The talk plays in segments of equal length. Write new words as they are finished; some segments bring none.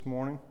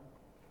Morning.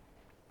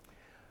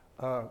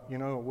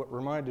 What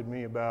reminded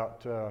me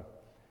about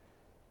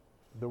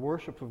the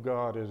worship of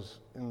God is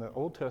in the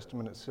Old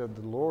Testament it said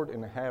the Lord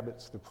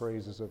inhabits the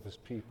praises of his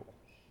people.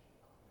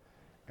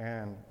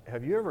 And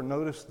have you ever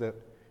noticed that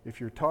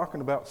if you're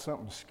talking about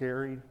something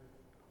scary,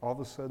 all of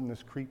a sudden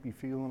this creepy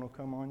feeling will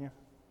come on you?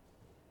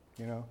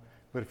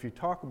 But if you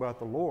talk about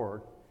the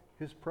Lord,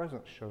 his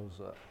presence shows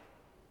up.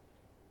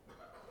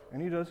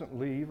 And he doesn't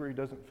leave or he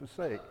doesn't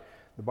forsake.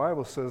 The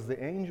Bible says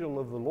the angel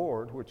of the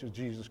Lord, which is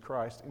Jesus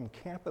Christ,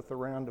 encampeth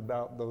around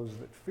about those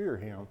that fear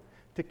him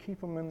to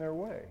keep them in their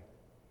way.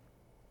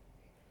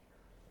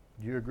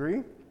 Do you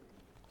agree?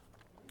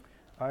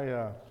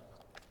 I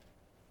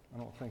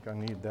don't think I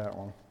need that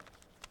one.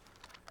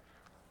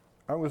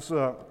 I was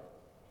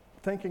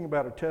thinking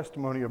about a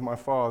testimony of my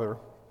father.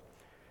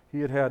 He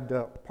had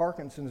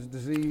Parkinson's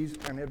disease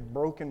and had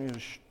broken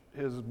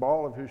his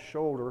ball of his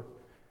shoulder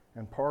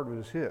and part of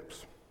his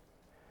hips.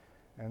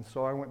 And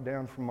so I went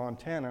down from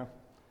Montana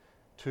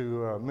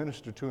to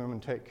minister to him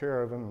and take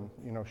care of him,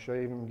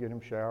 shave him, get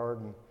him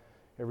showered, and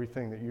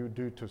everything that you would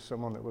do to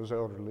someone that was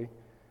elderly.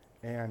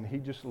 And he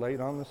just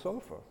laid on the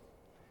sofa.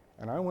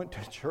 And I went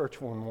to church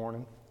one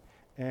morning,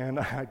 and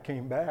I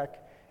came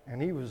back,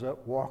 and he was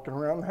up walking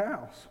around the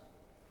house,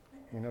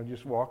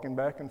 just walking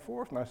back and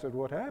forth. And I said,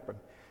 "What happened?"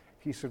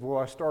 He said, "Well,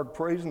 I started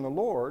praising the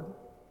Lord,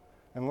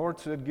 and the Lord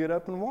said, 'Get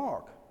up and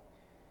walk.'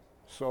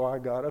 So I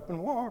got up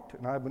and walked,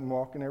 and I've been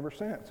walking ever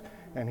since."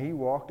 And he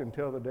walked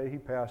until the day he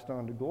passed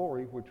on to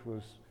glory, which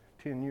was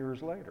 10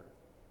 years later.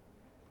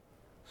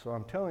 So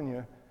I'm telling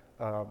you,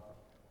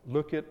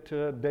 look at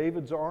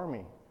David's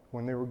army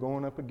when they were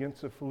going up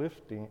against the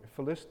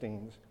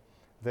Philistines.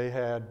 They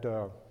had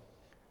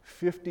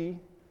 50,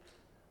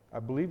 I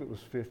believe it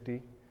was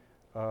 50,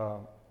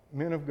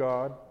 men of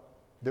God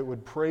that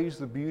would praise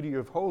the beauty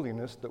of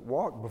holiness that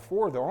walked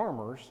before the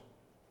armors,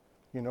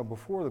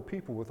 before the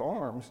people with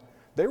arms.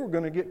 They were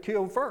going to get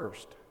killed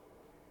first.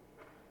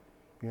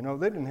 They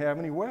didn't have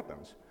any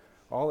weapons.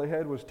 All they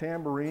had was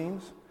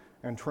tambourines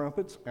and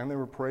trumpets, and they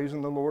were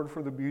praising the Lord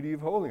for the beauty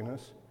of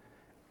holiness.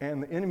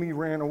 And the enemy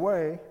ran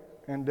away,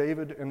 and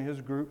David and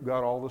his group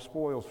got all the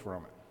spoils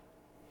from it.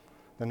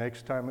 The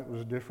next time it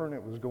was different.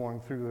 It was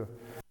going through the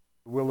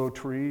willow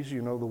trees,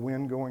 the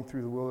wind going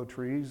through the willow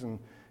trees,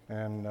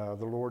 and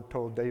the Lord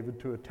told David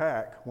to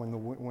attack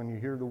when you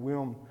hear the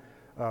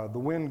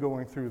wind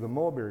going through the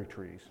mulberry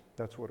trees.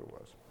 That's what it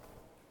was.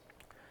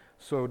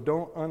 So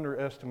don't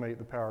underestimate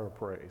the power of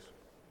praise.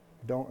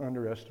 Don't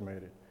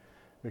underestimate it,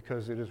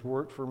 because it has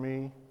worked for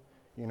me.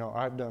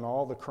 I've done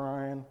all the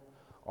crying,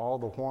 all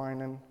the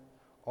whining,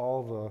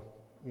 all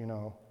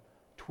the,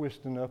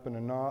 twisting up in a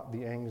knot,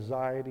 the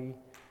anxiety,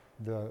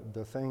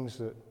 the things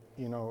that,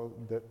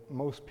 that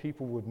most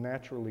people would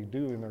naturally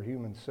do in their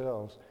human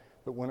selves.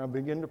 But when I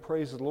began to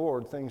praise the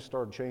Lord, things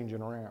started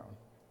changing around.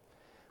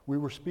 We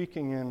were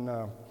speaking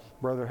in,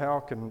 Brother Hal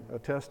can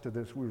attest to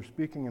this, we were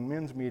speaking in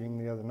men's meeting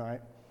the other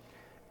night,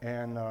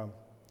 and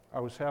I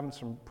was having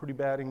some pretty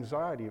bad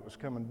anxiety. It was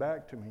coming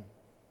back to me.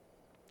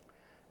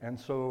 And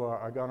so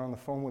I got on the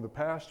phone with the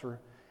pastor,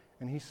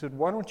 and he said,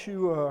 why don't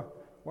you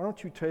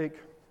take,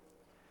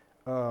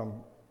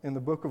 in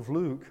the book of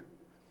Luke,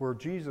 where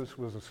Jesus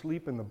was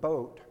asleep in the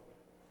boat,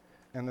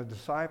 and the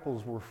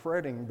disciples were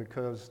fretting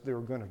because they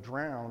were going to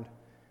drown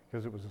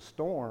because it was a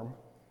storm,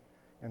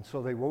 and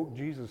so they woke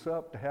Jesus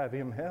up to have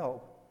him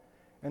help.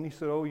 And he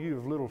said, "Oh, you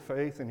have little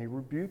faith," and he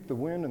rebuked the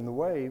wind and the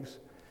waves.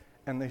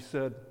 And they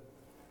said,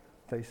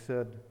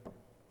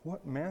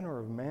 "What manner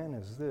of man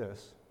is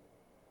this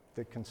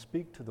that can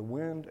speak to the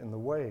wind and the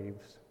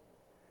waves?"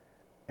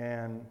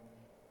 And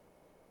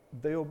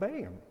they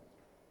obey him.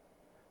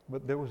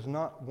 But there was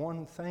not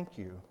one thank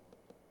you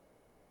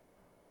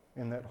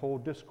in that whole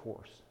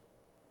discourse.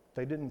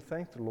 They didn't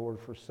thank the Lord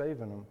for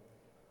saving them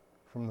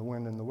from the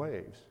wind and the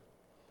waves.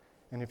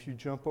 And if you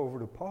jump over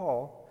to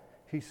Paul,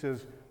 he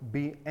says,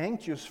 "Be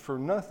anxious for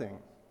nothing,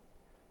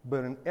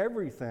 but in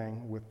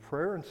everything, with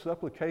prayer and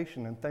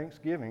supplication and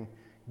thanksgiving,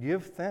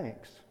 give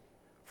thanks,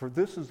 for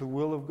this is the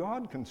will of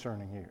God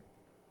concerning you."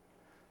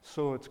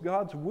 So it's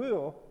God's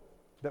will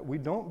that we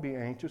don't be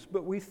anxious,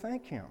 but we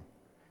thank him.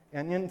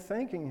 And in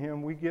thanking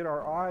him, we get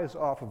our eyes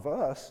off of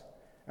us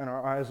and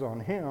our eyes on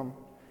him,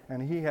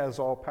 and he has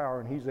all power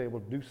and he's able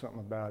to do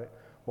something about it.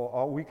 Well,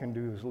 all we can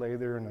do is lay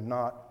there in a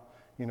knot,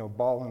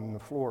 bawling on the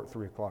floor at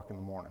 3 o'clock in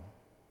the morning.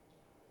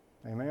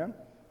 Amen?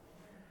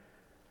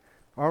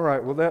 All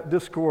right, well, that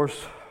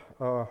discourse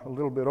a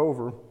little bit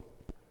over.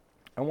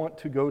 I want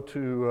to go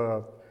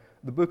to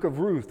the book of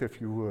Ruth,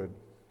 if you would.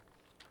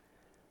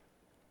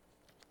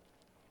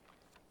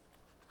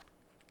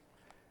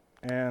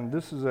 And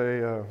this is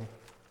a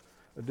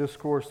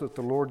discourse that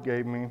the Lord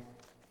gave me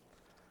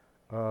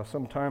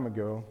some time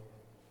ago.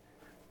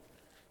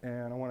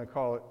 And I want to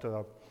call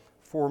it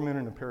 4 Men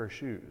in a Pair of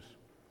Shoes.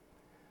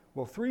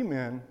 Well, 3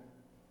 men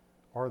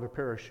are the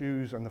pair of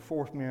shoes, and the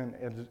 4th man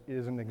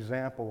is an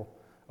example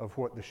of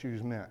what the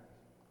shoes meant.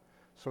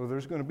 So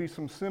there's going to be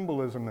some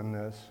symbolism in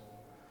this.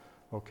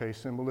 Okay,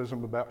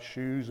 symbolism about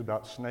shoes,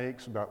 about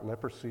snakes, about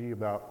leprosy,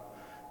 about,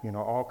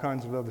 all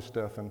kinds of other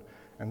stuff. And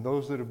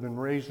those that have been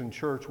raised in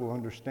church will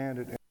understand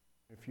it. And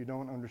if you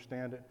don't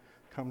understand it,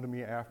 come to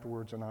me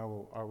afterwards and I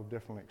will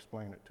definitely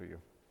explain it to you.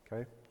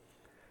 Okay?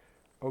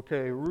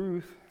 Okay,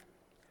 Ruth,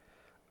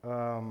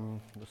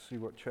 let's see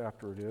what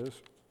chapter it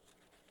is.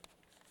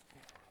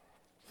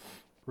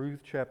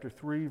 Ruth chapter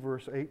 3,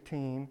 verse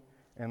 18,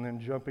 and then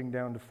jumping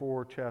down to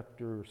 4,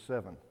 chapter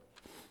 7.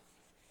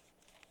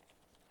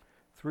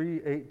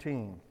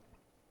 3:18.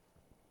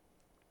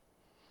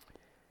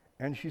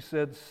 And she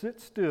said, "Sit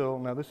still."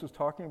 Now this is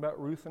talking about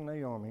Ruth and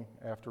Naomi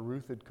after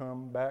Ruth had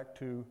come back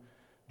to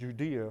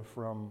Judea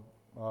from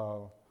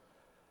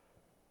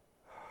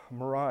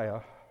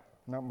Moriah.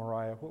 Not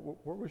Moriah.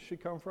 Where was she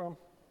come from?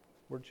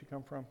 Where did she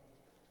come from?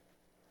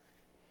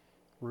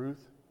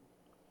 Ruth?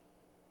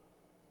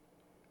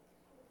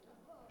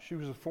 She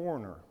was a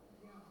foreigner.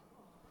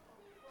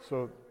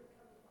 So,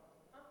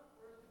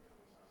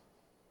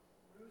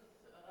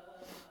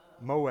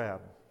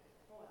 Moab.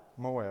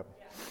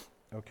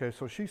 Okay,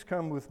 so she's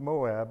come with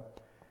Moab,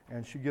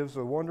 and she gives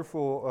a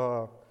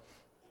wonderful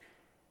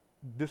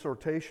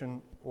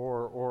dissertation,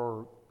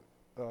 or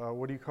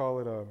what do you call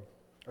it,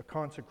 a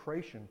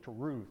consecration to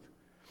Ruth,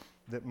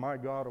 that my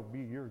God will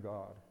be your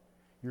God,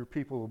 your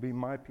people will be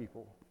my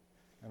people,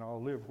 and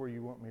I'll live where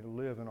you want me to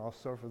live, and I'll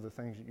suffer the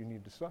things that you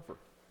need to suffer.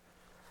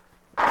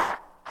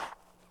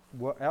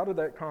 Well, out of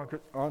that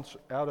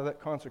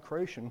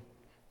consecration,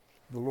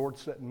 the Lord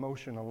set in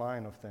motion a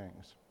line of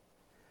things.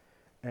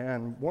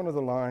 And one of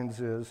the lines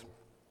is,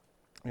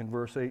 in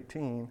verse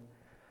 18,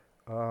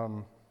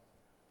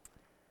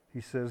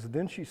 he says,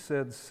 "Then she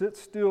said, 'Sit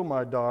still,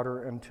 my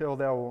daughter, until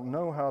thou wilt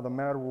know how the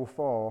matter will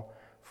fall,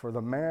 for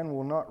the man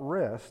will not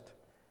rest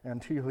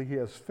until he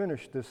has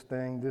finished this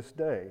thing this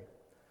day.'"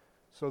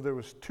 So there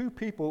was two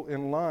people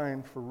in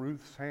line for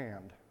Ruth's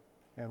hand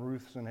and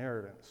Ruth's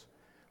inheritance.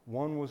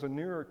 One was a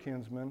nearer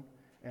kinsman,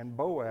 and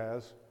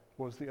Boaz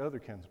was the other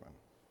kinsman.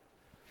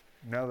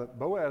 Now that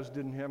Boaz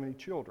didn't have any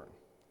children,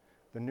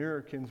 the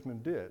nearer kinsman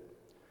did.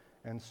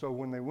 And so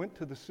when they went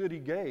to the city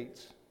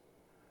gates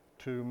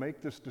to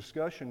make this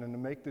discussion and to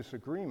make this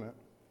agreement,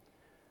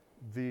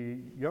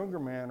 the younger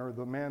man, or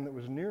the man that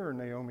was nearer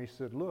Naomi,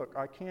 said, "Look,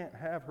 I can't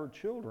have her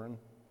children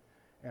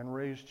and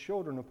raise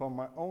children upon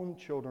my own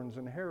children's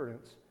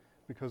inheritance,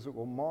 because it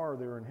will mar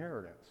their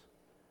inheritance.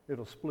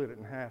 It'll split it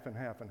in half and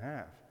half and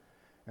half."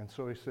 And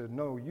so he said,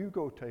 "No, you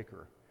go take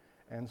her."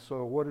 And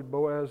so what did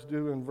Boaz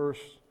do in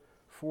verse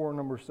 4,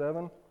 number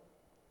 7?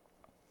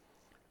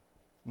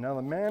 "Now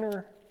the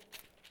manner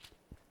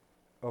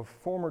of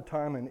former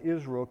time in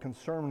Israel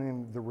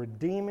concerning the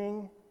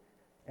redeeming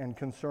and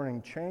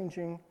concerning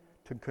changing,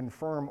 to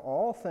confirm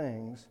all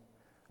things,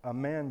 a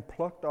man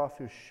plucked off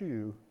his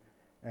shoe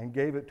and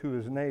gave it to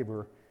his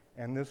neighbor,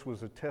 and this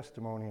was a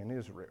testimony in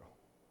Israel."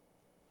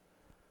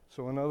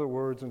 So in other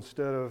words,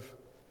 instead of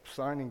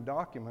signing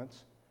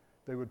documents,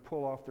 they would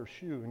pull off their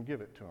shoe and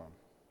give it to him.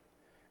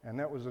 And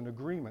that was an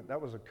agreement.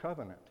 That was a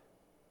covenant.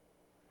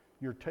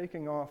 You're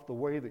taking off the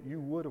way that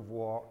you would have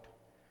walked,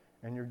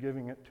 and you're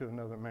giving it to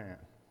another man.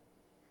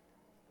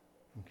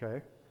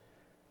 Okay?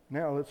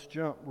 Now let's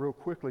jump real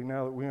quickly,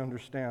 now that we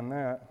understand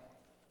that.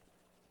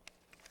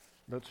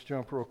 Let's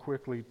jump real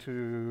quickly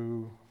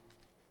to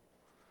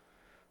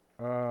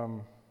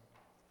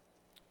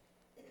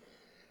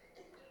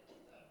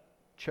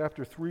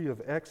chapter 3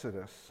 of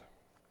Exodus.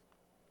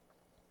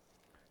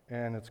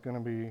 And it's going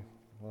to be,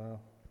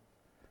 well,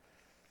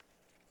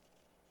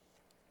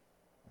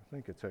 I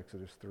think it's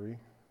Exodus 3.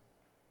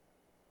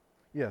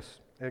 Yes,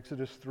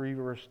 Exodus 3,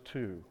 verse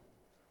 2.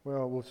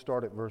 Well, we'll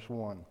start at verse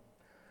 1.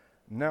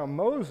 "Now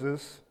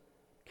Moses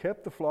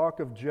kept the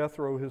flock of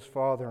Jethro, his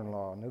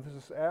father-in-law." Now this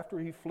is after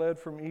he fled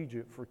from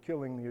Egypt for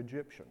killing the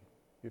Egyptian,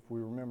 if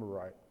we remember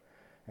right.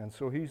 And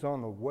so he's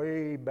on the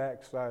way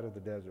back side of the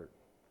desert,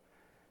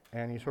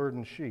 and he's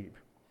herding sheep.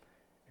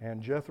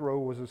 And Jethro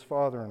was his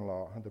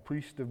father-in-law, the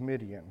priest of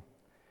Midian.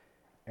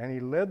 "And he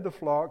led the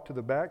flock to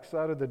the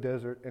backside of the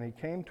desert, and he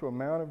came to a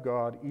mount of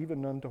God,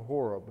 even unto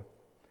Horeb.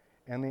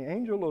 And the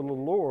angel of the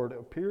Lord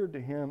appeared to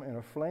him in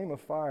a flame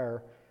of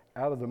fire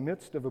out of the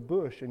midst of a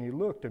bush. And he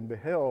looked, and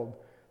beheld,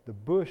 the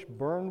bush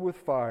burned with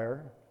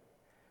fire,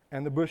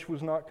 and the bush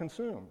was not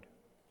consumed.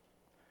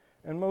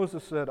 And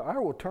Moses said, 'I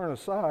will turn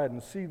aside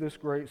and see this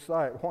great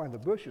sight, why the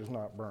bush is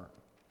not burnt.'"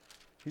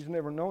 He's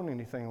never known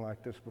anything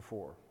like this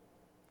before.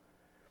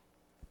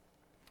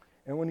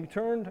 "And when he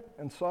turned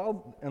and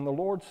the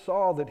Lord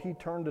saw that he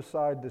turned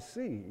aside to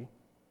see,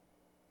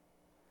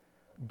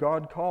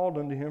 God called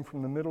unto him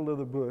from the middle of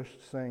the bush,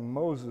 saying,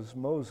 'Moses,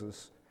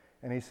 Moses.'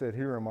 And he said,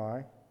 'Here am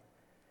I.'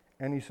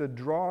 And he said,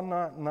 'Draw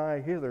not nigh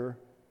hither,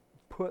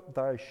 put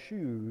thy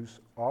shoes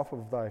off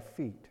of thy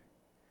feet,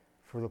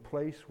 for the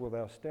place where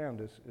thou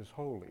standest is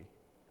holy.'"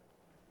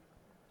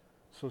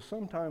 So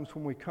sometimes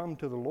when we come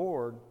to the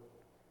Lord,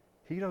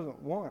 he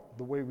doesn't want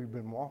the way we've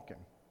been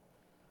walking.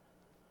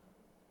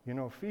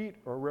 Feet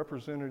are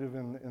representative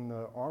in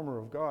the armor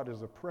of God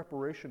as a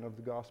preparation of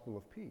the gospel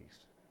of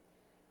peace.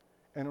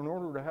 And in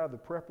order to have the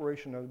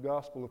preparation of the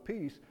gospel of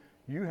peace,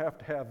 you have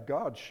to have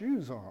God's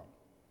shoes on.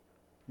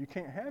 You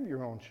can't have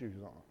your own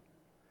shoes on.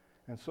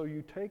 And so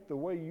you take the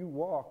way you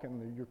walk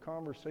and your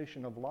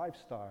conversation of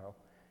lifestyle,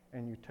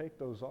 and you take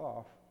those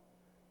off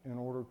in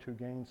order to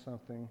gain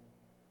something,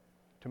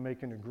 to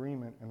make an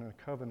agreement and a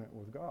covenant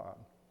with God.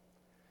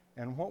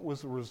 And what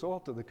was the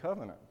result of the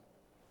covenant?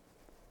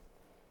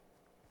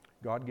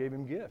 God gave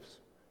him gifts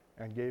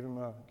and gave him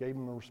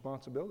a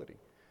responsibility.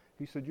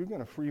 He said, you're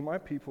going to free my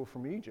people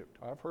from Egypt.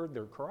 I've heard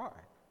their cry.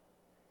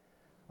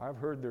 I've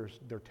heard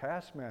their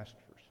taskmasters.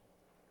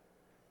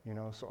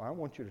 So I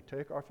want you to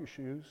take off your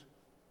shoes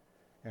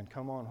and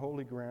come on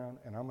holy ground,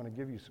 and I'm going to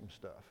give you some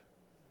stuff.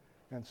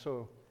 And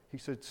so he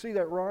said, see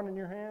that rod in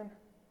your hand?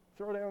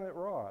 Throw down that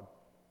rod.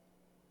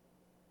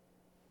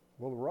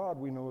 Well, the rod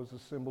we know is a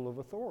symbol of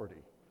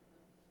authority.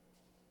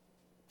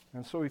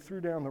 And so he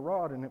threw down the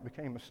rod, and it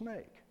became a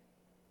snake,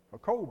 a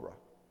cobra.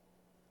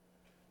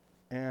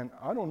 And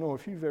I don't know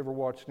if you've ever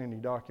watched any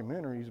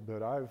documentaries,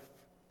 but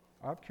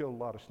I've killed a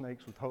lot of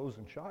snakes with hose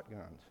and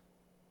shotguns.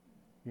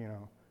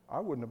 I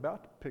wasn't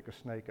about to pick a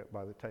snake up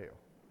by the tail.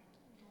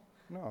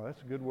 No,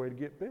 that's a good way to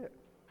get bit.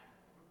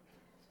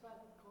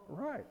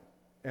 Right.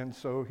 And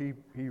so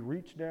he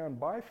reached down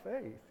by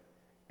faith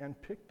and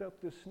picked up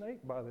this snake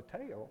by the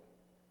tail,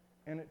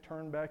 and it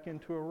turned back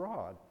into a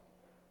rod.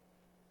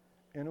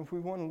 And if we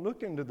want to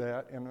look into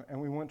that,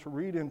 and we want to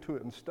read into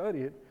it and study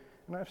it,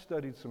 and I've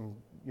studied some,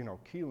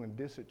 Keil and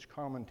Disick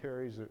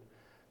commentaries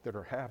that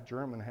are half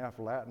German, half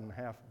Latin,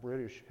 half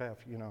British,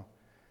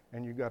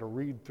 and you got to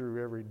read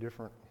through every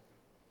different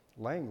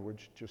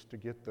language just to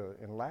get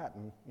in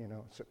Latin,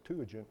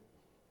 Septuagint,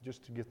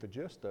 just to get the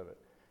gist of it.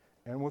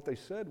 And what they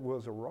said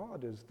was a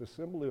rod is the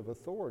symbol of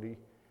authority,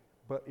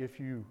 but if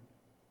you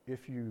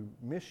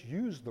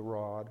misuse the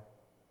rod,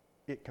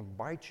 it can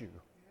bite you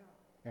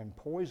and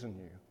poison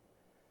you,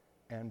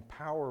 and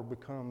power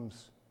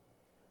becomes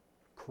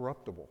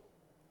corruptible.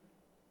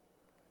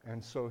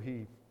 And so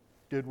he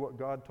did what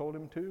God told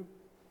him to.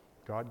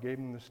 God gave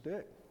him the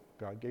stick.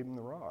 God gave him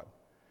the rod.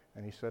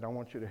 And he said, I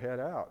want you to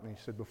head out. And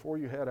he said, before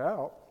you head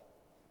out,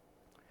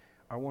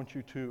 I want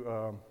you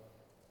to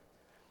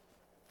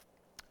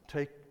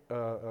take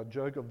a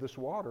jug of this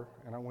water,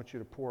 and I want you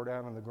to pour it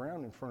out on the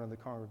ground in front of the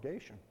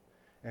congregation,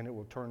 and it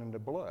will turn into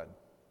blood.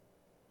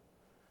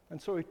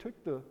 And so he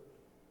took the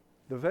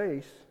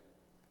vase,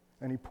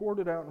 and he poured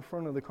it out in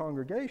front of the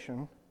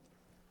congregation,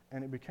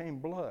 and it became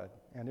blood,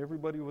 and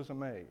everybody was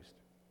amazed.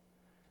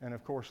 And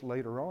of course,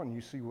 later on, you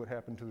see what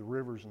happened to the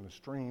rivers and the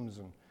streams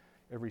and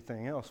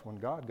everything else when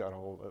God got a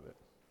hold of it.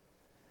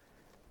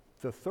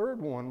 The third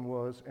one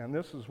was, and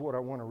this is what I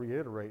want to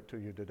reiterate to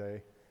you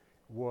today,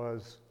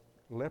 was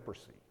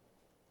leprosy.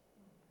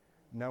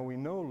 Now we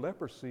know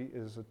leprosy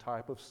is a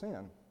type of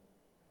sin.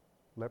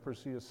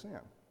 Leprosy is sin.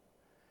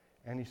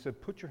 And he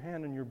said, put your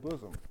hand in your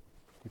bosom.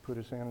 He put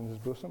his hand in his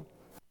bosom.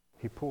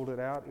 He pulled it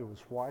out. It was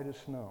white as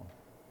snow.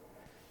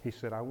 He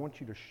said, I want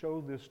you to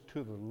show this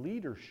to the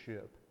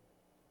leadership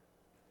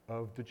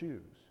of the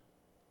Jews.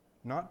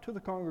 Not to the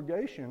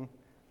congregation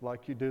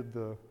like you did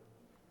the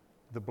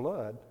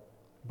blood,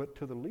 but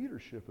to the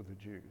leadership of the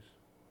Jews.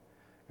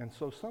 And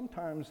so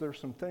sometimes there's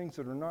some things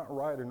that are not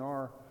right in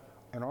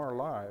our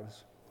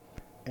lives,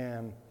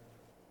 and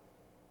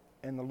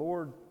the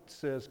Lord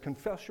says,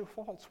 confess your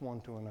faults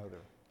one to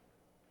another.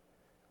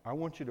 I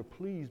want you to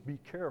please be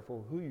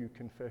careful who you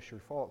confess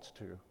your faults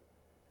to,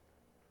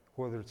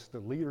 whether it's the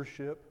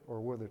leadership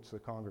or whether it's the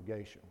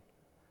congregation.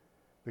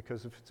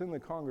 Because if it's in the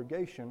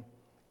congregation,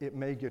 it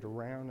may get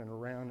around and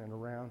around and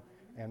around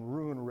and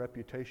ruin a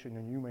reputation,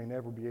 and you may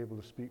never be able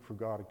to speak for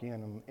God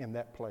again in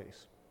that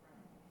place.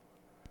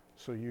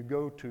 So you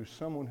go to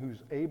someone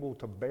who's able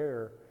to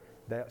bear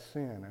that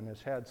sin and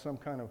has had some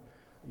kind of,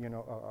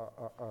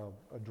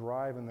 a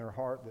drive in their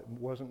heart that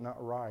wasn't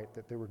not right,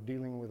 that they were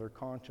dealing with their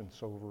conscience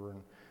over,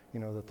 and,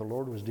 that the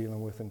Lord was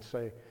dealing with, and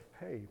say,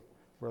 hey,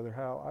 Brother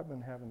Hal, I've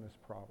been having this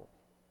problem,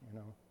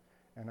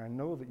 and I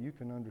know that you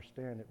can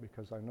understand it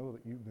because I know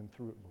that you've been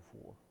through it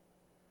before.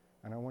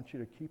 And I want you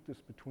to keep this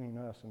between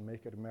us and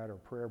make it a matter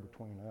of prayer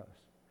between us.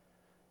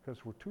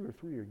 Because where 2 or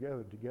 3 are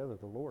gathered together,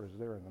 the Lord is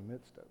there in the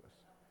midst of us.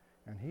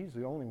 And he's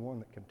the only one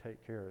that can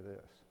take care of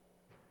this.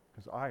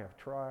 Because I have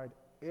tried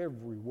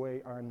every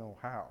way I know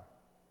how,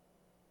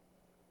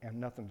 and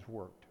nothing's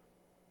worked.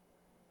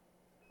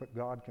 But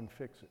God can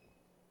fix it.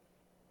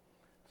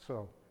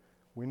 So,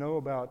 we know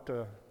about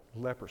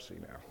leprosy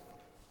now.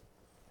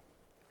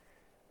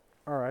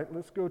 All right,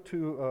 let's go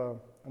to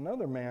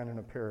another man in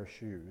a pair of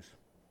shoes.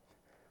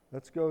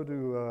 Let's go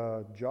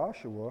to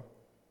Joshua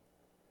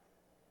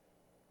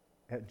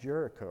at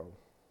Jericho.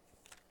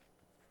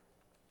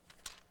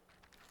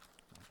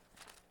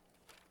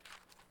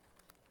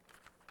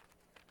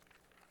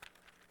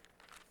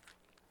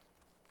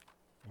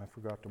 I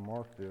forgot to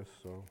mark this,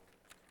 so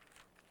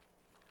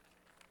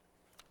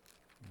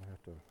you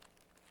have to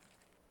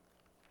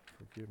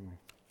forgive me.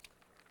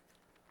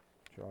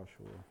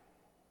 Joshua.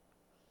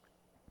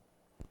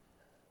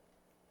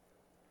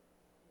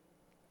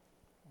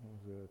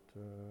 Was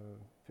it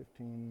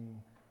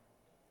 15,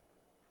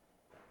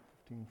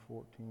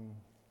 14,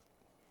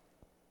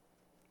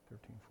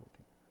 13,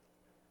 14?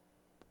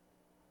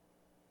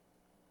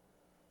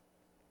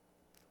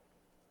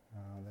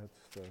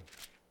 That's the...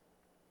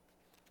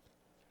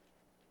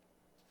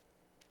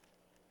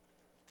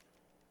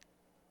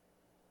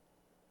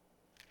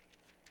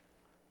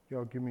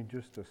 Y'all give me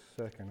just a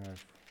second.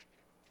 I've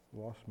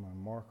lost my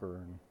marker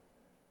and...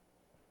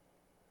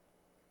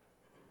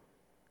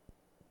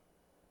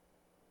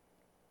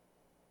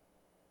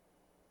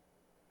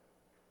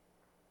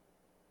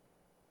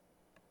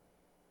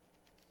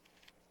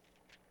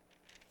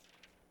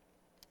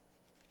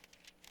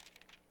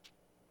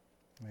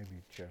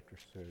 Maybe chapter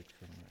 6, I'm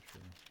not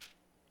sure.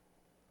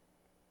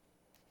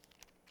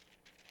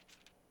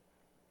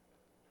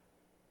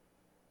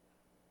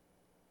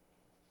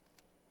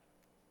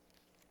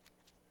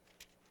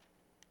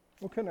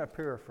 What can I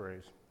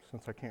paraphrase,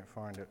 since I can't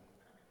find it?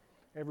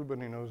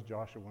 Everybody knows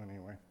Joshua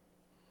anyway.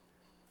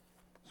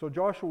 So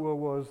Joshua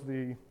was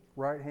the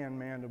right-hand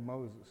man of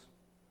Moses.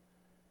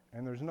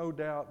 And there's no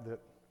doubt that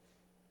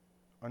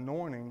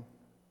anointing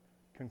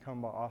can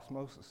come by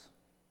osmosis.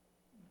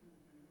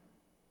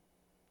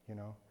 You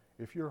know,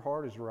 if your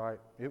heart is right,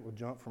 it will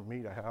jump from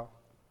me to Hal,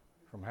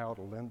 from Hal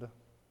to Linda,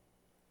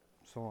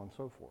 so on and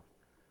so forth.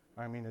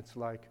 I mean, it's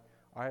like,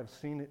 I have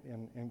seen it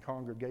in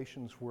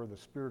congregations where the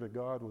Spirit of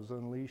God was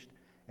unleashed,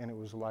 and it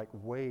was like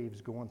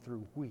waves going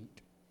through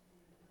wheat,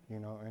 you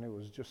know, and it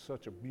was just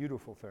such a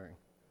beautiful thing.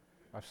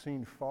 I've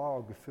seen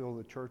fog fill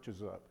the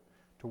churches up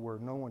to where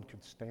no one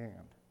could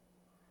stand.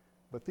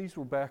 But these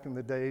were back in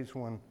the days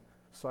when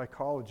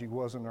psychology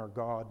wasn't our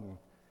God,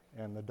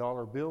 and the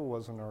dollar bill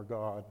wasn't our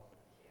God,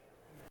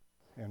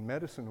 and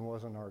medicine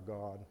wasn't our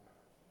God.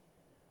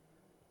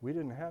 We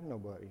didn't have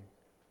nobody.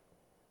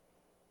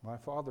 My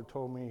father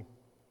told me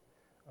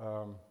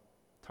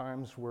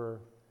times where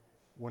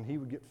when he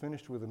would get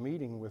finished with a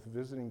meeting with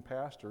visiting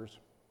pastors,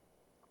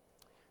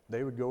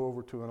 they would go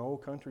over to an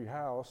old country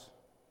house,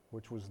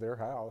 which was their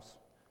house,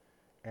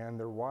 and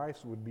their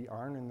wives would be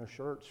ironing their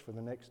shirts for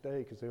the next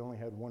day because they only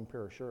had one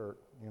pair of shirt.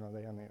 You know,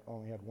 they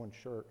only had one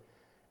shirt.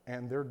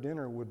 And their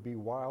dinner would be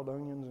wild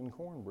onions and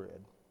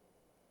cornbread.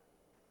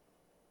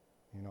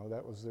 You know,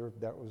 that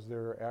was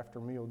their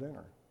after meal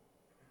dinner.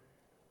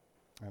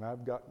 And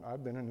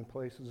I've been in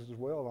places as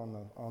well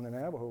on the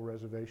Navajo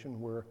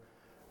reservation where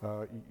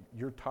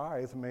your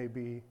tithe may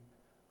be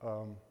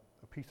a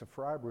piece of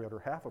fry bread or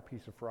half a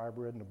piece of fry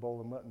bread and a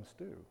bowl of mutton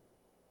stew.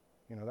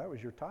 You know, that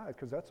was your tithe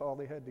because that's all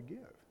they had to give.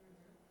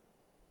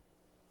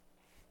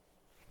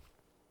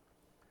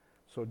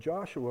 So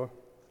Joshua,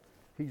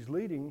 he's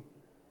leading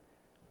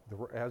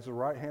as the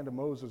right hand of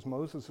Moses.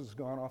 Moses has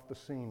gone off the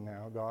scene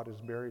now. God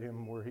has buried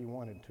him where he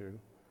wanted to.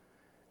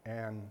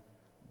 And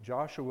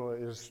Joshua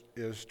is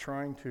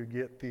trying to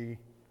get the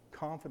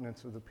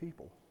confidence of the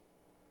people.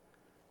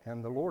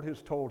 And the Lord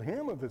has told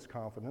him of his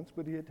confidence,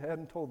 but he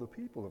hadn't told the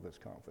people of his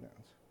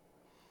confidence.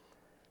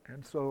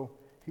 And so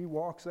he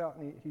walks out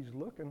and he's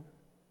looking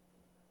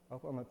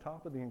up on the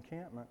top of the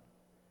encampment,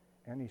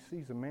 and he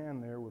sees a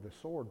man there with a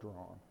sword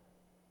drawn.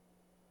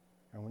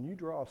 And when you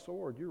draw a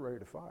sword, you're ready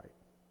to fight.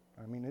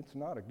 I mean, it's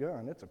not a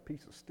gun, it's a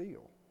piece of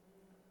steel,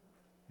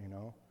 you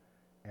know.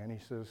 And he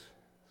says,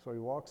 so he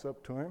walks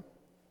up to him,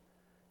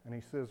 and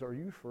he says, are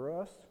you for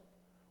us,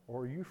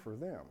 or are you for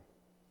them?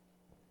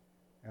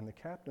 And the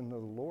captain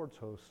of the Lord's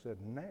host said,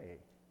 nay.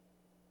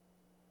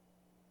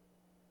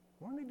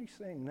 Why did he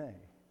say nay?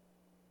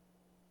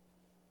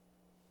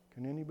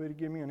 Can anybody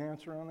give me an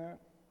answer on that?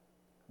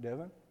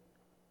 Devin?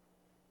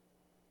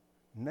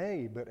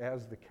 Nay, but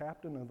as the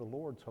captain of the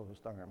Lord's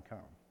host I am come.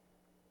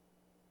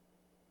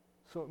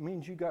 So it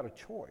means you got a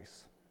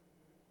choice.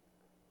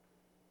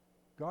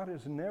 God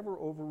has never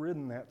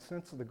overridden that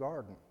sense of the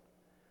garden.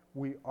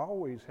 We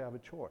always have a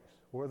choice.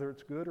 Whether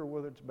it's good or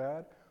whether it's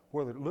bad,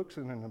 whether it looks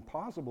in an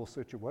impossible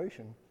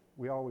situation,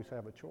 we always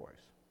have a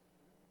choice.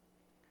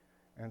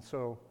 And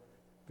so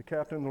the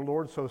captain of the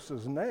Lord's host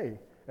says, nay,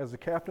 as the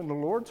captain of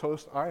the Lord's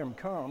host I am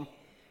come,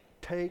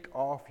 take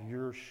off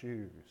your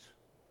shoes.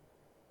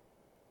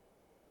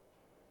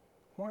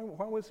 Why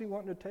was he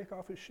wanting to take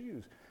off his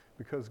shoes?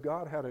 Because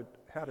God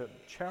had a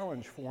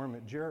challenge for him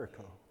at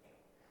Jericho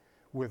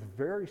with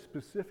very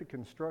specific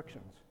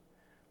instructions.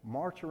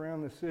 March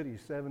around the city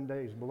 7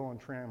 days blowing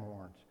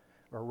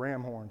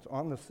ram horns.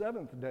 On the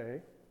seventh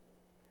day,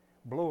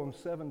 blow them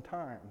 7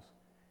 times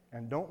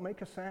and don't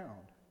make a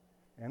sound.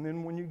 And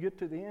then when you get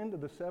to the end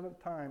of the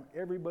 7th time,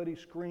 everybody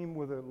scream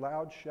with a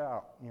loud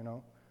shout, you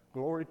know,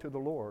 glory to the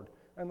Lord.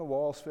 And the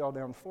walls fell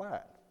down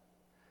flat.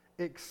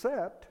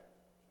 Except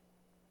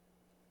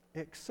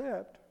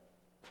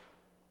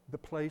the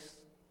place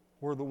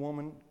where the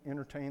woman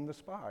entertained the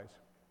spies.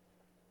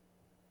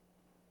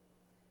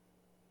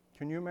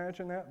 Can you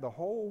imagine that? The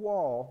whole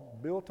wall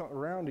built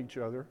around each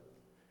other,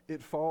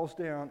 it falls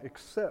down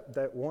except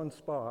that one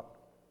spot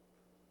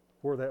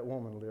where that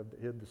woman lived,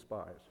 hid the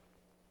spies.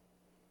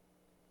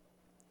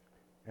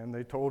 And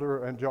they told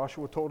her, and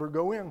Joshua told her,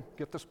 go in,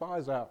 get the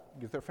spies out,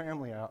 get their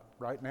family out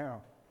right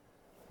now,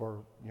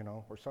 or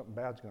something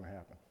bad's going to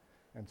happen.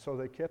 And so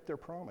they kept their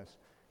promise.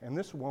 And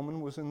this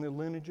woman was in the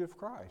lineage of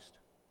Christ,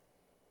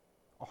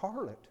 a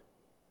harlot.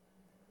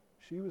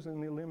 She was in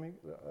the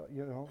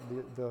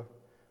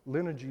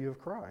lineage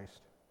of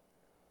Christ.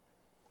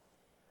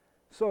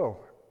 So,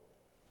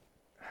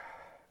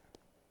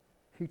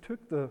 he took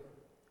if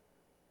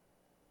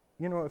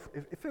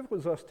it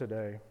was us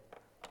today,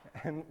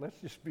 and let's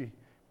just be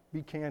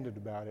candid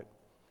about it,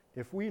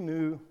 if we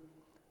knew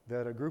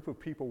that a group of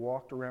people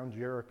walked around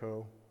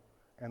Jericho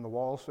and the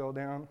walls fell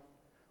down,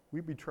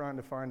 we'd be trying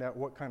to find out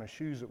what kind of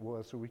shoes it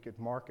was so we could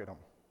market them.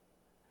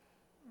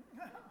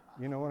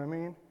 You know what I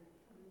mean?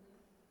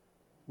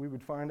 We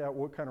would find out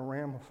what kind of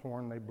ram's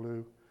horn they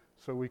blew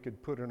so we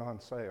could put it on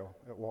sale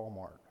at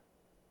Walmart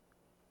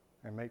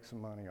and make some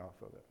money off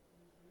of it.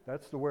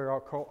 That's the way our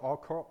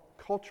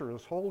culture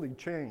is wholly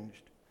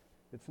changed.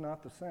 It's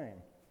not the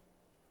same.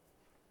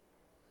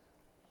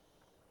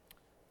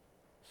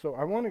 So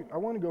I want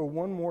to go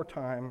one more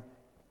time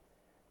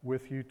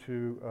with you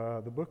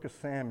to the book of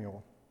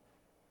Samuel,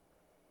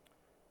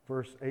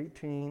 verse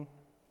 18,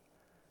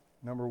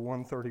 number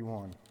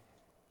 131.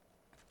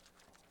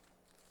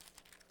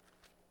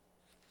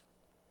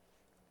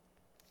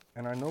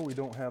 And I know we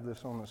don't have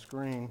this on the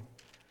screen.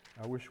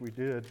 I wish we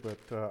did, but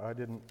I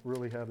didn't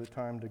really have the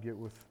time to get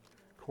with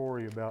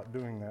Corey about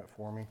doing that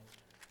for me.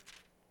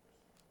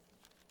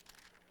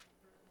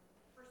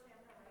 1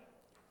 Samuel, right?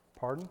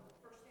 Pardon?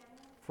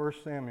 1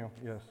 Samuel? 1 Samuel,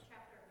 yes.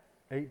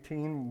 Chapter.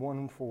 18, 1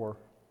 and 4.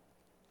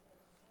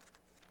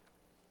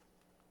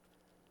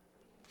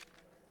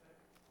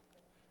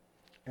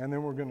 And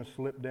then we're going to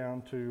slip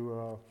down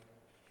to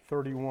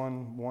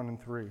 31, 1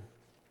 and 3.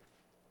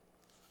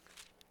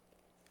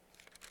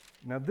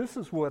 Now this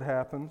is what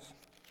happens.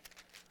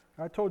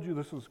 I told you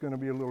this was going to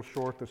be a little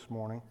short this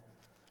morning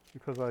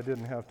because I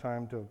didn't have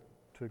time to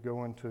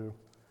go into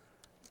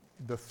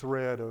the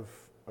thread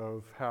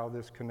of how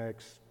this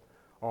connects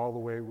all the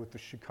way with the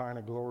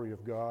Shekinah glory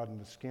of God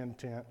and the skin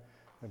tent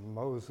and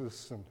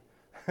Moses.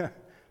 And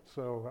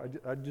so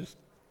I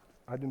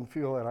didn't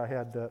feel that I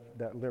had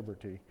that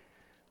liberty.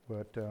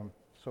 But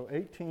so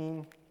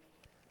 18,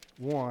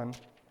 1.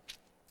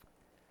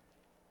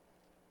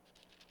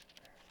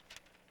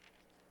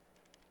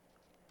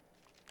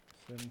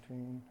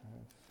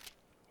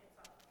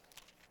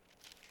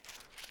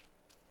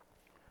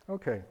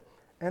 Okay.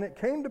 And it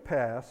came to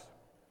pass,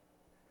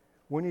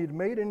 when he had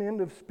made an end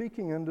of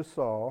speaking unto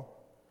Saul,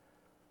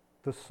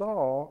 the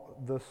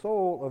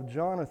soul of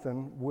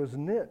Jonathan was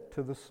knit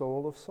to the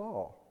soul of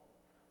Saul,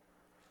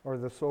 or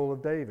the soul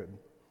of David.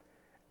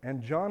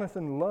 And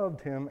Jonathan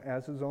loved him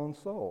as his own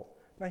soul.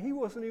 Now he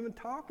wasn't even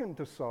talking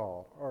to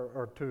Saul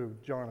or to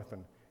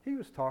Jonathan. He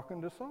was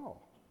talking to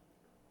Saul.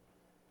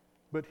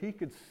 But he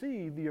could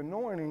see the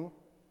anointing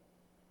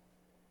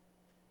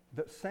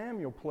that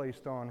Samuel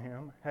placed on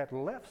him had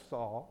left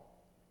Saul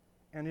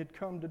and had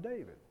come to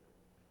David.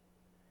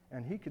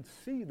 And he could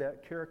see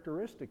that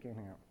characteristic in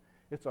him.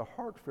 It's a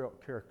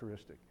heartfelt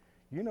characteristic.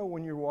 You know,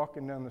 when you're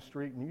walking down the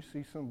street and you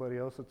see somebody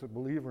else that's a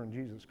believer in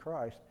Jesus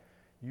Christ,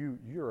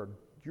 you're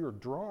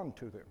drawn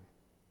to them.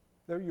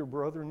 They're your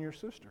brother and your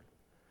sister.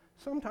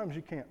 Sometimes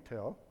you can't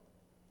tell,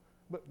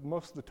 but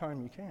most of the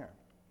time you can.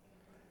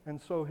 And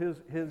so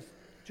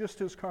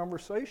his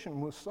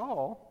conversation with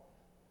Saul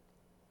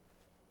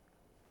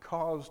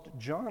caused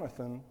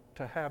Jonathan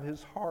to have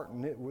his heart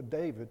knit with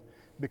David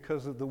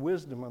because of the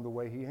wisdom of the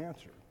way he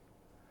answered.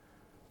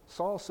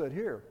 Saul said,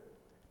 "Here,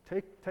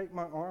 take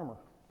my armor,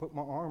 put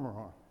my armor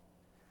on."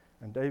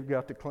 And Dave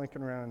got to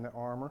clinking around in the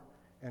armor.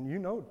 And you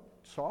know,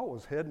 Saul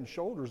was head and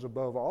shoulders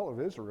above all of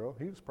Israel.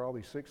 He was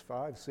probably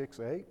 6'5",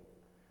 6'8".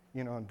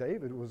 You know, and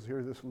David was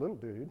here, this little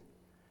dude.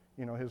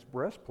 You know, his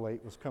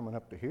breastplate was coming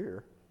up to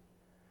here.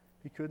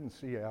 He couldn't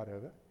see out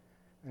of it.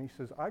 And he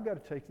says, "I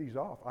got to take these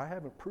off. I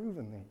haven't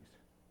proven these.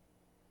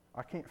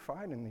 I can't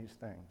fight in these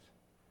things."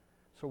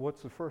 So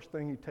what's the first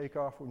thing you take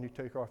off when you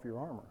take off your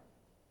armor?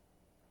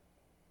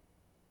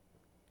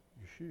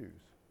 Your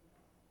shoes.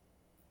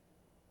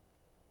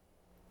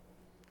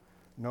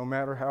 No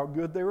matter how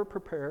good they were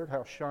prepared,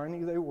 how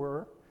shiny they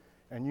were,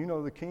 and you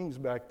know the kings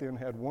back then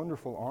had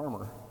wonderful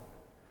armor.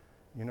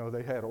 You know,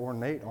 they had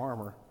ornate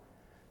armor,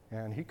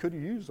 and he could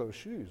have used those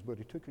shoes, but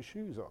he took his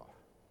shoes off.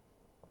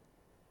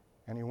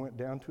 And he went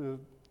down to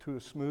a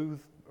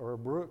smooth or a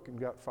brook and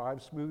got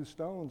 5 smooth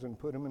stones and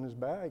put them in his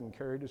bag and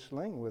carried his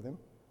sling with him.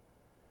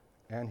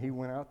 And he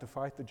went out to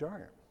fight the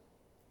giant.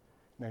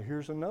 Now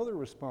here's another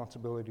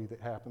responsibility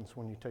that happens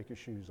when you take your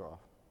shoes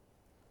off.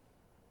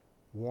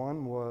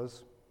 One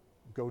was,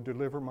 go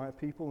deliver my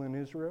people in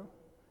Israel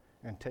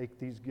and take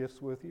these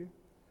gifts with you.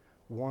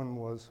 One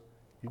was,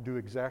 you do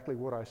exactly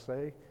what I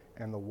say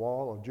and the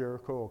wall of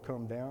Jericho will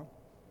come down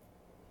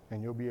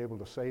and you'll be able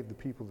to save the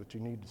people that you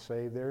need to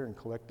save there and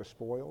collect the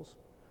spoils.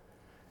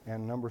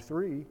 And number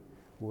 3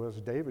 was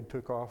David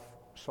took off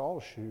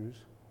Saul's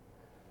shoes,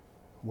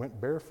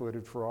 went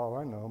barefooted for all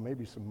I know,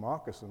 maybe some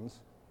moccasins,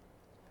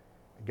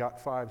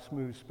 got 5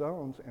 smooth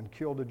stones and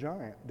killed a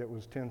giant that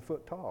was 10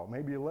 foot tall,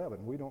 maybe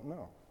 11, we don't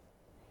know.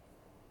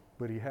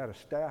 But he had a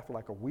staff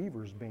like a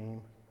weaver's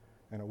beam,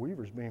 and a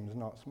weaver's beam is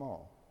not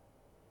small.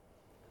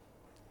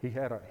 He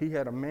had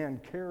a man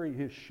carry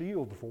his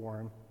shield for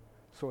him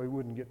so he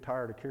wouldn't get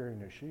tired of carrying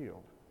his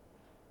shield.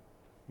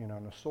 You know,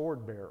 and a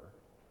sword bearer.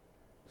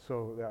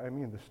 So, I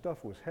mean, the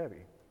stuff was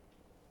heavy.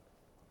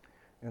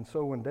 And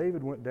so when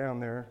David went down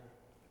there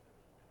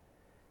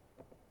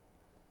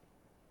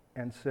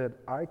and said,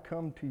 I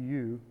come to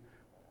you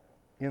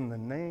in the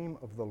name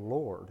of the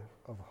Lord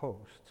of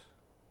hosts,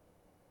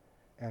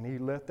 and he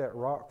let that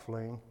rock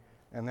fling,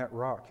 and that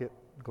rock hit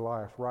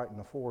Goliath right in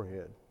the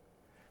forehead.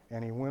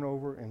 And he went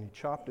over and he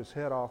chopped his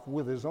head off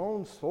with his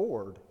own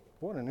sword.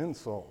 What an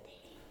insult.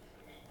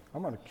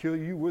 I'm going to kill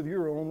you with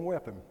your own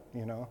weapon,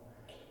 you know.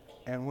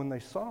 And when they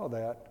saw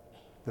that,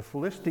 the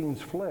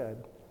Philistines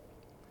fled,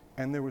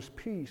 and there was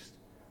peace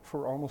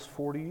for almost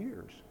 40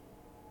 years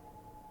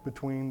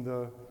between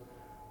the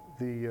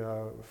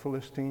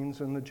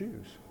Philistines and the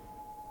Jews.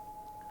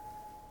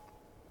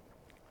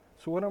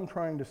 So what I'm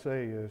trying to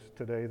say is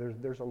today,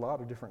 there's a lot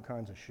of different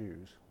kinds of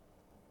shoes.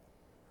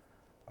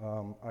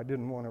 I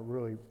didn't want to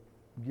really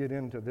get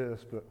into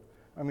this, but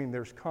I mean,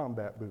 there's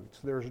combat boots,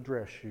 there's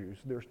dress shoes,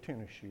 there's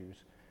tennis shoes,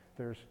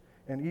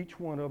 and each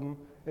one of them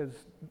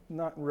is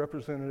not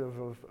representative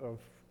of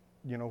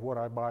you know, what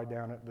I buy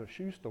down at the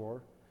shoe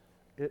store.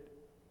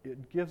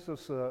 It gives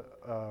us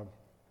a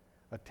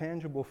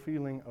tangible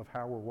feeling of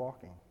how we're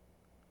walking.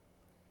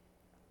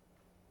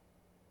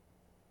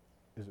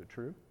 Is it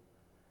true?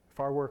 If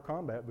I wear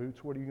combat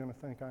boots, what are you going to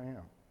think I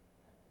am?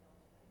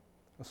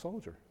 A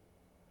soldier.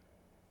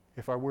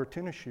 If I wear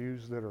tennis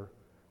shoes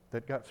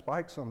that got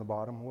spikes on the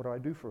bottom, what do I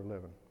do for a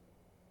living?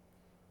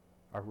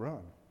 I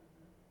run.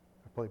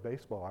 I play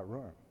baseball, I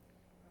run.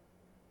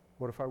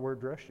 What if I wear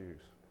dress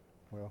shoes?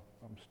 Well,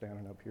 I'm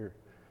standing up here.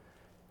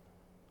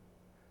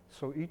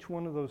 So each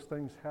one of those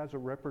things has a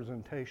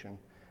representation,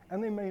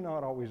 and they may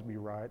not always be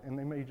right, and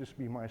they may just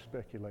be my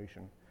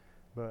speculation,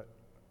 but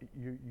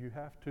you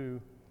have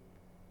to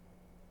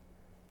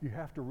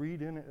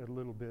read in it a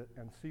little bit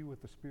and see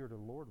what the Spirit of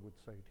the Lord would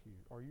say to you.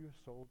 Are you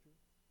a soldier?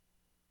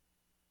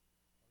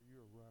 Are you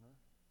a runner?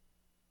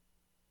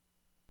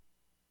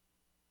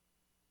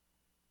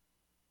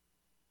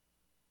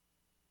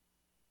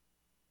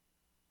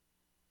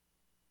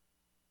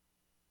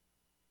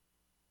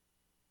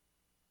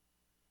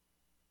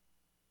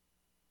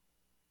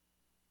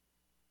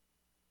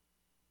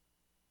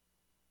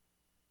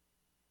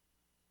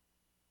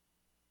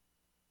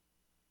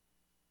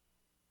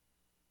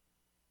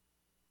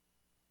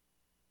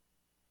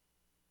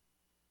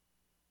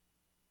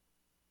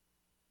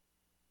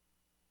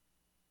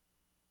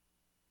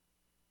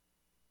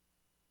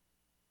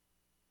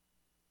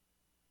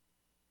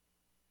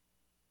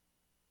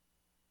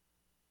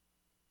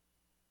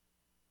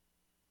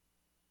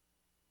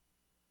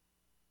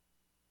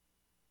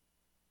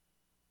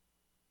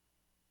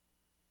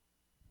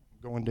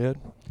 Going dead?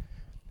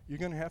 You're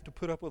going to have to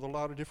put up with a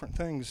lot of different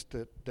things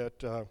that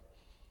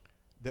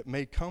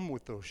may come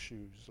with those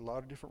shoes. A lot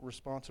of different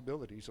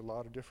responsibilities, a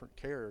lot of different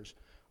cares,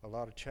 a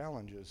lot of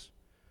challenges.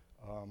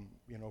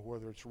 You know,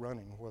 whether it's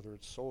running, whether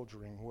it's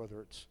soldiering, whether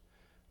it's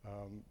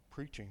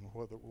preaching,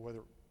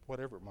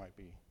 whatever it might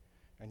be.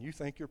 And you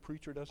think your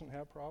preacher doesn't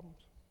have problems?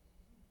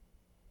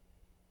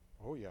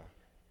 Oh yeah.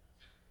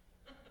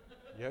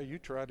 Yeah, you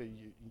try to.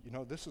 You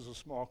know, this is a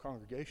small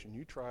congregation.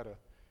 You try to,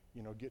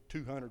 you know, get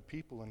 200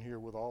 people in here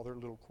with all their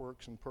little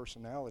quirks and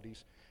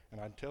personalities, and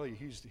I tell you,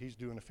 he's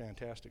doing a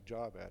fantastic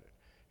job at it.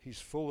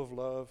 He's full of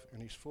love,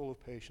 and he's full of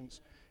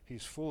patience.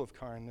 He's full of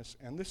kindness,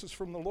 and this is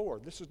from the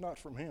Lord. This is not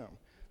from him.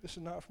 This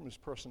is not from his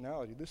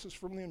personality. This is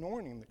from the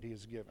anointing that he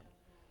has given,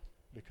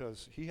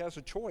 because he has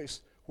a choice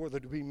whether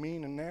to be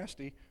mean and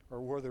nasty or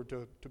whether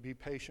to be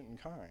patient and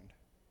kind.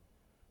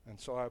 And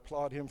so I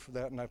applaud him for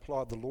that, and I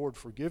applaud the Lord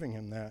for giving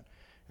him that,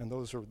 and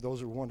those are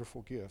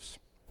wonderful gifts.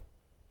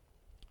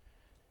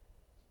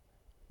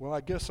 Well,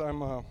 I guess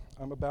I'm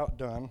about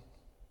done.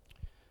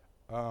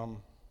 I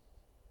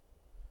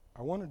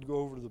wanted to go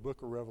over to the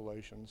book of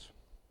Revelations.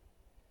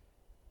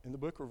 In the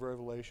book of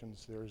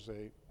Revelations, there's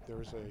a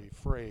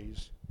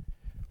phrase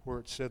where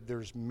it said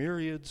there's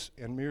myriads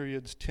and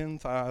myriads,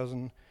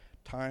 10,000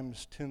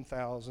 times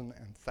 10,000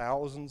 and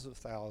thousands of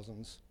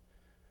thousands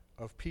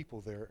of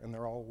people there, and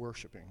they're all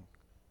worshiping.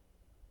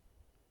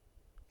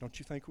 Don't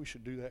you think we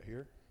should do that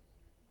here?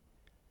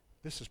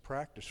 This is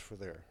practice for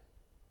there.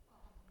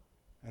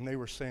 And they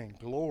were saying,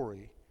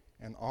 glory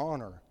and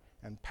honor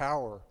and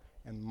power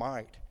and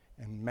might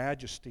and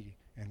majesty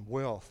and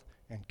wealth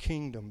and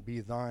kingdom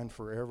be thine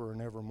forever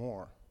and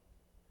evermore.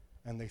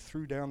 And they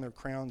threw down their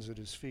crowns at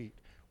his feet.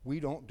 We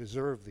don't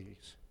deserve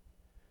these.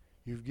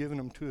 You've given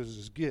them to us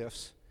as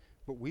gifts,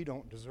 but we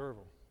don't deserve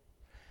them.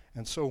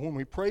 And so when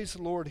we praise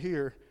the Lord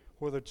here,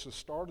 whether it's the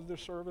start of the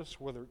service,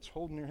 whether it's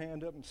holding your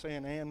hand up and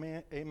saying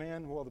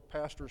amen while the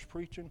pastor's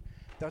preaching,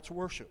 that's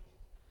worship.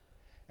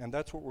 And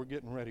that's what we're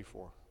getting ready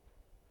for.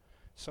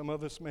 Some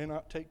of us may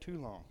not take too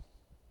long.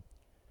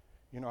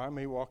 You know, I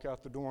may walk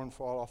out the door and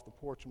fall off the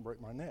porch and break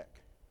my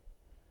neck.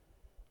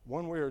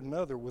 One way or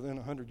another, within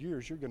 100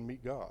 years, you're going to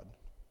meet God.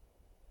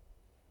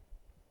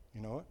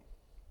 You know it?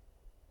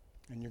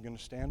 And you're going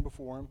to stand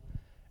before him,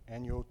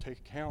 and you'll take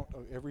account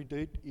of every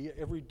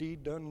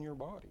deed done in your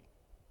body.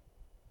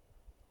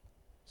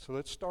 So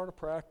let's start a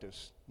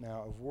practice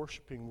now of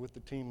worshiping with the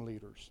team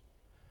leaders,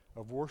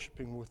 of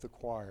worshiping with the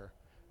choir,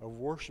 of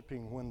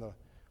worshiping when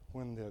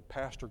when the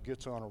pastor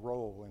gets on a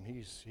roll and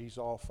he's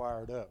all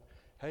fired up.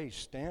 Hey,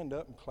 stand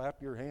up and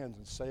clap your hands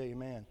and say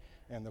amen.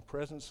 And the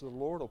presence of the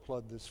Lord will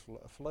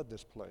flood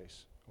this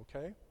place.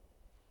 Okay?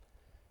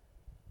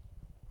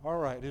 All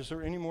right. Is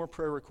there any more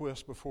prayer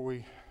requests before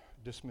we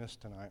dismiss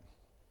tonight?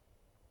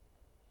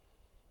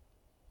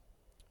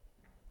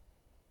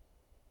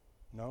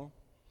 No?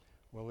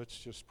 Well, let's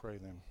just pray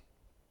then.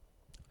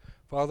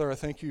 Father, I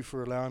thank you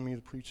for allowing me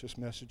to preach this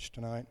message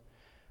tonight,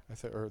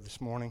 or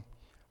this morning.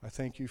 I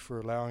thank you for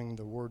allowing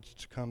the words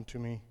to come to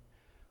me,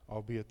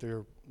 albeit they're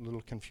a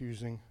little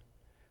confusing.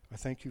 I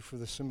thank you for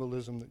the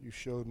symbolism that you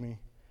showed me.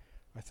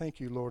 I thank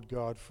you, Lord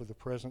God, for the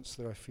presence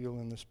that I feel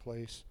in this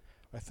place.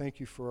 I thank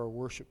you for our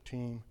worship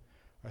team.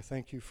 I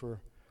thank you for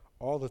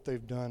all that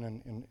they've done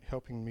in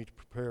helping me to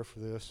prepare for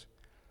this,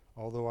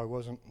 although I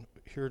wasn't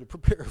here to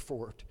prepare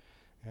for it.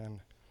 And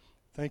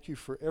thank you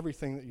for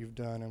everything that you've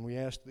done, and we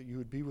ask that you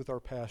would be with our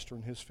pastor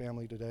and his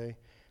family today,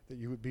 that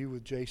you would be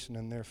with Jason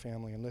and their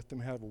family, and let them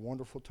have a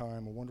wonderful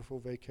time, a wonderful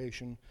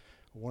vacation,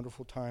 a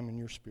wonderful time in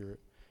your spirit.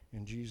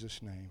 In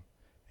Jesus' name,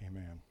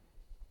 amen.